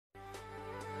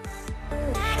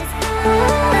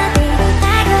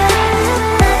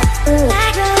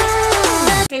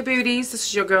Hey beauties, this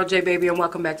is your girl J Baby and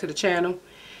welcome back to the channel.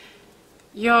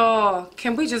 Y'all,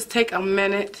 can we just take a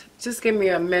minute, just give me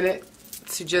a minute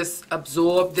to just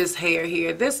absorb this hair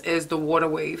here. This is the water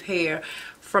wave hair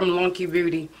from Longqi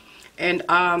Beauty, and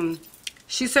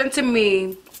she sent to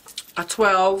me a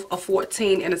 12, a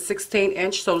 14, and a 16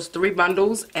 inch, so it's 3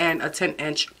 bundles and a 10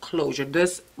 inch closure.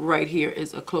 This right here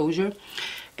is a closure,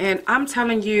 and I'm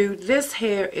telling you, this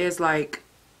hair is like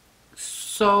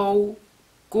so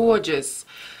gorgeous.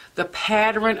 The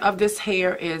pattern of this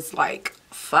hair is like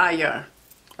fire,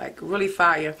 like really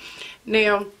fire.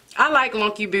 Now I like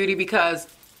Longqi Beauty because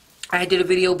I did a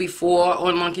video before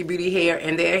on Longqi Beauty hair,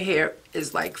 and their hair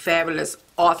is like fabulous,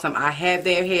 awesome. I have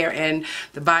their hair and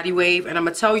the body wave, and I'm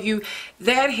gonna tell you,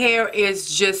 that hair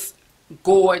is just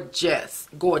gorgeous,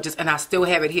 gorgeous, and I still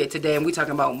have it here today, and we're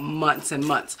talking about months and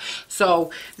months.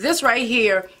 So this right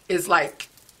here is like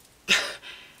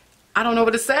I don't know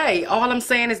what to say. All I'm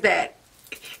saying is that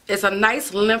it's a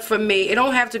nice length for me. It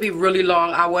don't have to be really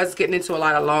long. I was getting into a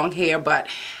lot of long hair, but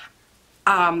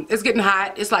it's getting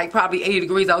hot. It's like probably 80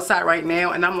 degrees outside right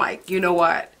now, and I'm like, you know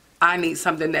what? I need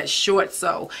something that's short,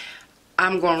 so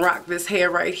I'm going to rock this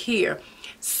hair right here.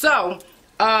 So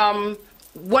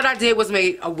what I did was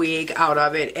made a wig out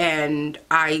of it, and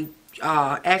I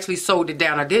actually sewed it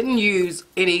down. I didn't use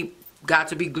any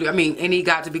got-to-be glue, any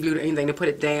got-to-be glue or anything to put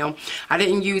it down. I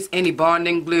didn't use any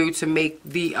bonding glue to make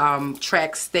the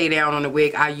tracks stay down on the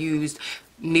wig. I used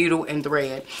needle and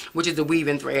thread, which is the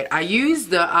weaving thread. I used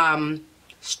the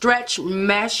stretch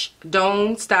mesh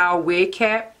dome style wig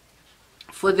cap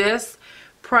for this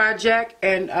project,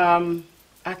 and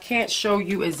I can't show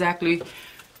you exactly.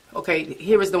 Okay,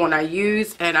 here is the one I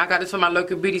used, and I got this from my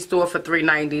local beauty store for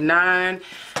 $3.99.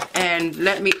 And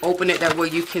let me open it that way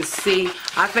you can see.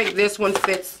 I think this one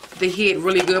fits the head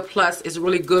really good. Plus, it's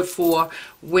really good for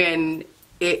when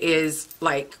it is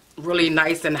like really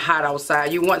nice and hot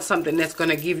outside. You want something that's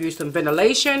going to give you some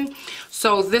ventilation.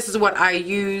 So this is what I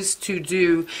use to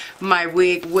do my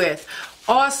wig with.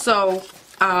 Also,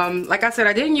 like I said,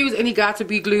 I didn't use any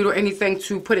got-to-be glued or anything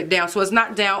to put it down, so it's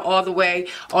not down all the way.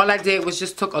 All I did was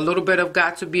just took a little bit of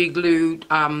got-to-be glued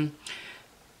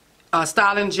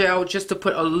styling gel just to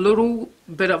put a little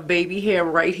bit of baby hair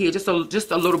right here, just a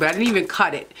little bit. I didn't even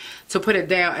cut it to put it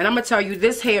down, and I'm gonna tell you,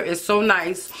 this hair is so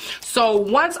nice. So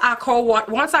once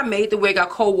I made the wig, I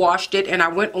co-washed it, and I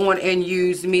went on and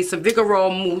used me some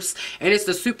Vigorol mousse, and it's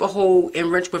the super hold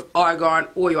enriched with argan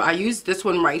oil. I used this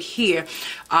one right here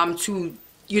to,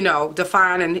 you know,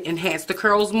 define and enhance the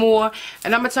curls more.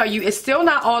 And I'm gonna tell you, it's still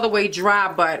not all the way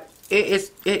dry, but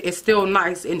it's still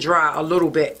nice and dry a little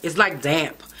bit. It's like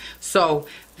damp. So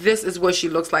this is what she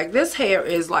looks like. This hair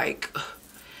is like,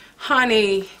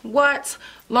 honey, what?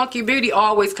 Longqi Beauty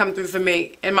always come through for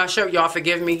me. And my shirt, y'all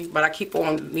forgive me, but I keep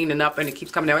on leaning up and it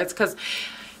keeps coming down. It's because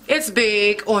it's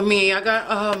big on me. I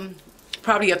got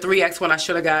probably a 3X when I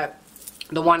should have got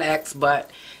the 1X,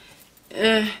 but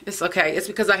it's okay. It's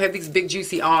because I have these big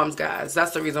juicy arms, guys.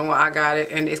 That's the reason why I got it,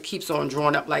 and it keeps on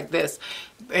drawing up like this.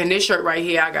 And this shirt right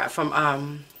here I got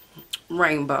from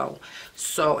Rainbow.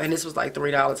 So, and this was like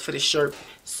 $3 for this shirt.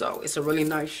 So it's a really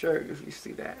nice shirt, if you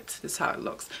see that. This is how it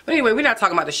looks. But anyway, we're not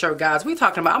talking about the shirt, guys. We're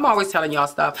talking about, I'm always telling y'all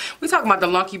stuff. We're talking about the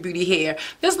Longqi Beauty hair.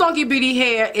 This Longqi Beauty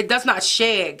hair, it does not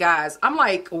shed, guys. I'm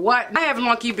like, what? I have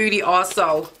Longqi Beauty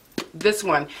also, this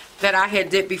one that I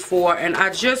had did before, and I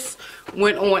just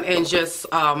went on and just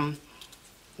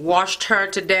washed her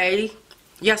today.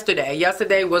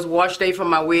 Yesterday was wash day for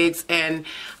my wigs, and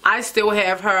I still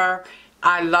have her.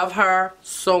 I love her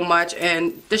so much,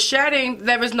 and the shedding,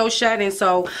 there is no shedding,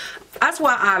 so that's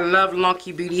why I love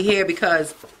Longqi Beauty hair,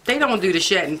 because they don't do the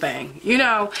shedding thing. You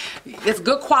know, it's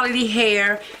good quality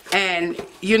hair, and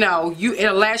you know,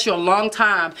 it'll last you a long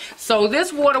time. So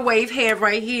this water wave hair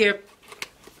right here,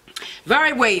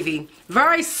 very wavy,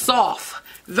 very soft,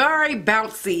 very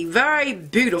bouncy, very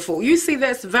beautiful. You see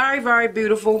this? Very, very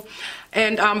beautiful.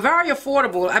 And very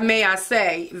affordable, may I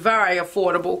say. Very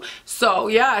affordable. So,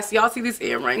 yes, y'all see these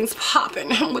earrings popping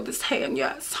with this hair.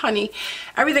 Yes, honey.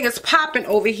 Everything is popping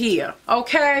over here.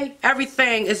 Okay?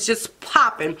 Everything is just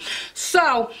popping.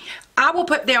 So, I will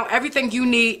put down everything you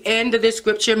need in the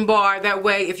description bar. That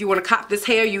way, if you want to cop this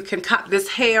hair, you can cop this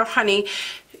hair, honey.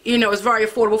 You know, it's very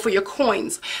affordable for your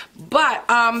coins. But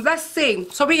let's see.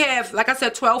 So we have, like I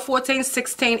said, 12, 14,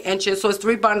 16 inches. So it's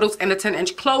 3 bundles and a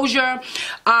 10-inch closure.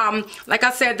 Like I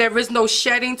said, there is no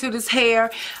shedding to this hair.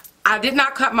 I did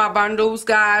not cut my bundles,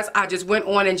 guys. I just went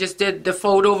on and just did the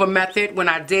fold over method when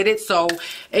I did it. So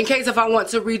in case if I want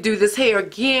to redo this hair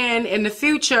again in the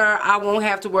future, I won't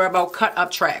have to worry about cut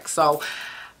up tracks. So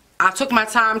I took my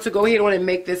time to go ahead on and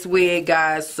make this wig,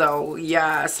 guys. So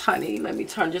yes, honey, let me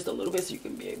turn just a little bit so you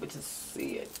can be able to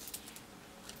see it.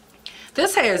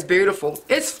 This hair is beautiful.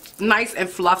 It's nice and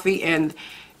fluffy, and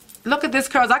look at this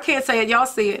curls. I can't say it. Y'all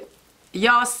see it.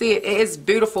 Y'all see it. It is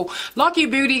beautiful. Longqi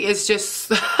Beauty is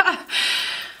just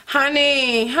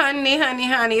honey.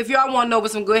 If y'all want to know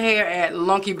what's some good hair at,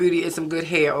 Longqi Beauty is some good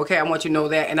hair, okay? I want you to know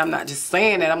that, and I'm not just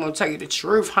saying that. I'm going to tell you the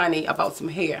truth, honey, about some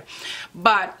hair.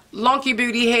 But Longqi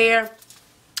Beauty hair,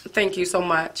 thank you so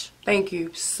much. Thank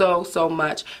you so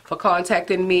much for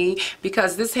contacting me,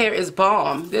 because this hair is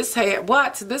bomb. This hair,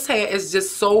 this hair is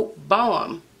just so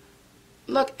bomb.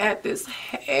 Look at this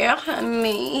hair,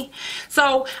 honey.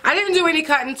 So I didn't do any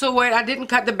cutting to it. I didn't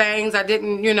cut the bangs. I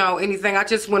didn't, you know, anything. I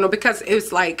just went on, because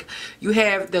it's like you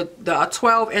have the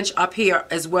 12-inch up here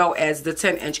as well as the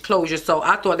 10-inch closure. So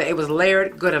I thought that it was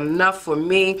layered good enough for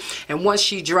me. And once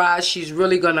she dries, she's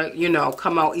really gonna, you know,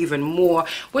 come out even more.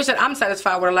 Which I'm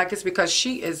satisfied with her like this, because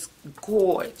she is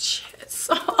gorgeous.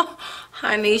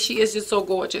 Honey, she is just so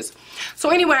gorgeous. So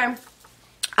anyway,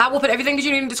 I will put everything that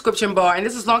you need in the description bar. And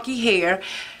this is Longqi hair.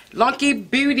 Longqi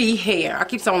Beauty hair. I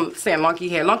keep on saying Longqi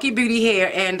hair. Longqi Beauty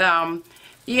hair. And,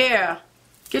 yeah.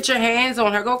 Get your hands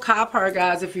on her. Go cop her,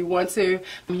 guys, if you want to.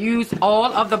 Use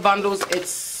all of the bundles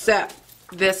except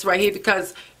this right here,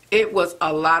 because it was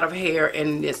a lot of hair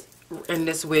in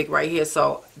this wig right here.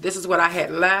 So this is what I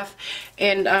had left.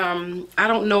 And I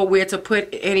don't know where to put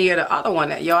any of the other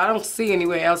one at, y'all. I don't see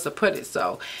anywhere else to put it.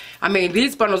 So, I mean,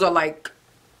 these bundles are like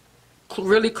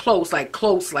really close,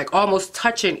 like almost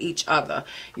touching each other,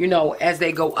 you know, as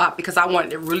they go up, because I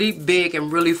want it really big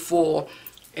and really full.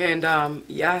 And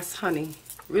yes, honey,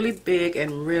 really big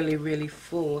and really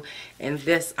full. And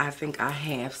this I think I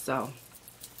have. So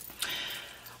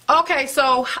okay,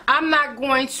 so I'm not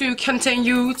going to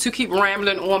continue to keep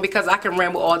rambling on, because I can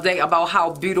ramble all day about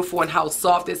how beautiful and how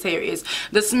soft this hair is.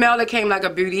 The smell, it came like a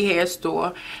beauty hair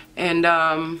store. And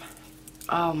oh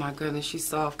my goodness, she's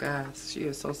soft, guys. She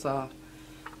is so soft.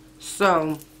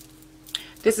 So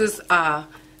this is I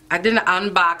did an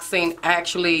unboxing.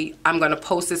 Actually, I'm gonna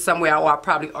post it somewhere, or I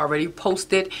probably already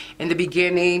posted in the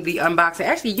beginning the unboxing.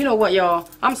 Actually, you know what, y'all,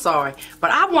 I'm sorry,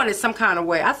 but I wanted some kind of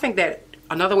way. I think that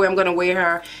another way I'm gonna wear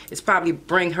her is probably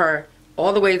bring her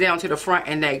all the way down to the front,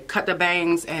 and they cut the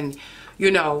bangs, and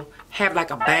you know, have like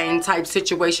a bang type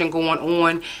situation going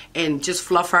on, and just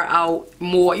fluff her out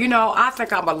more. You know, I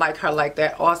think I would like her like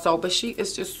that also. But she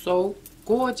is just so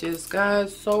gorgeous,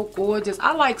 guys, so gorgeous.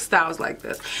 I like styles like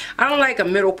this. I don't like a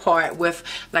middle part with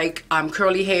like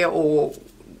curly hair or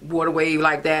water wave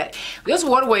like that. This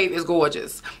water wave is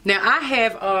gorgeous. Now I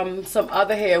have some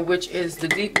other hair, which is the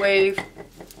deep wave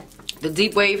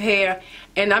hair.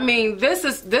 And I mean, this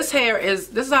is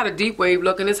how the deep wave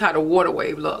look, and this is how the water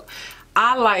wave look.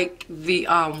 I like the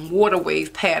water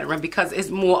wave pattern, because it's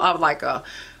more of like a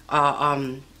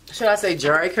should I say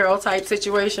jerry curl type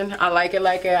situation. I like it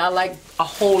like that. I like a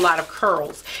whole lot of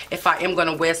curls if I am going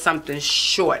to wear something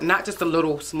short, not just a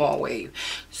little small wave.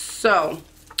 So,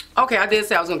 okay, I did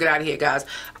say I was going to get out of here, guys.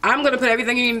 I'm going to put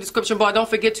everything in the description bar. Don't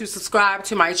forget to subscribe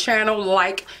to my channel,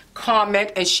 like,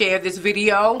 comment, and share this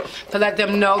video to let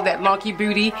them know that Longqi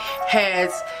Beauty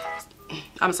has...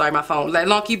 I'm sorry, my phone.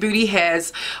 Longqi Beauty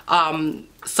has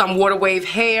some water wave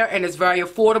hair, and it's very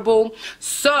affordable.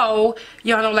 So,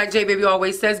 y'all know, like J Baby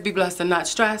always says, be blessed and not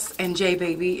stressed. And J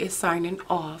Baby is signing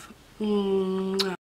off.